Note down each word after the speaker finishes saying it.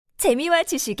재미와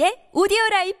지식의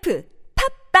오디오라이프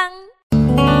팝빵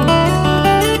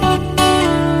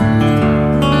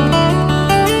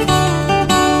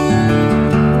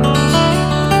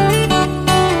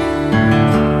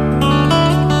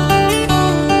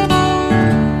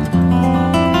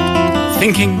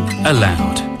Thinking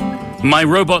Aloud. My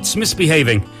Robot's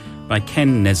Misbehaving by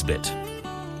Kenn Nesbitt.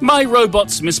 My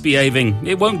robot's misbehaving.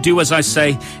 It won't do as I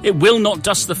say. It will not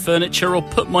dust the furniture or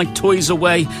put my toys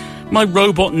away. My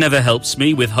robot never helps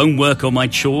me with homework or my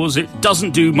chores. It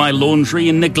doesn't do my laundry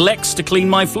and neglects to clean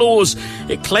my floors.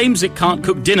 It claims it can't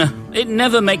cook dinner. It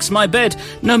never makes my bed.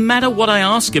 No matter what I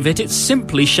ask of it, it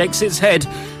simply shakes its head.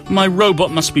 My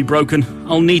robot must be broken.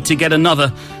 I'll need to get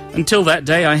another. Until that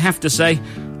day, I have to say,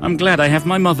 I'm glad I have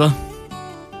my mother.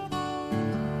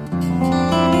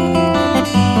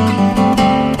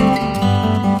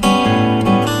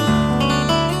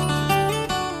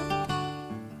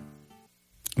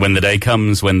 When the day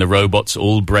comes when the robots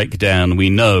all break down,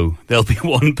 we know there'll be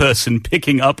one person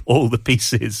picking up all the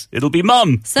pieces. It'll be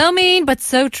Mum. So mean, but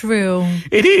so true.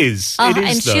 It is. It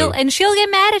is, and she'll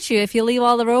get mad at you if you leave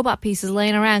all the robot pieces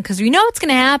laying around, because you know what's going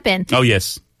to happen. Oh,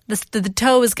 yes. The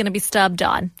toe is going to be stubbed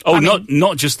on. Oh,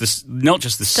 not just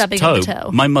the toe.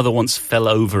 My mother once fell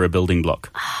over a building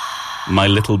block. My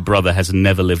little brother has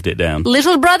never lived it down.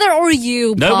 Little brother or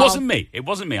you, Paul? No, it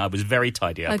wasn't me. I was very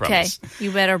tidy, I promise. Okay,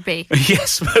 you better be.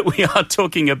 Yes, but we are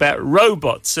talking about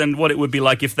robots and what it would be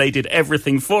like if they did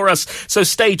everything for us. So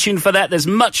stay tuned for that. There's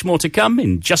much more to come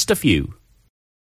in just a few.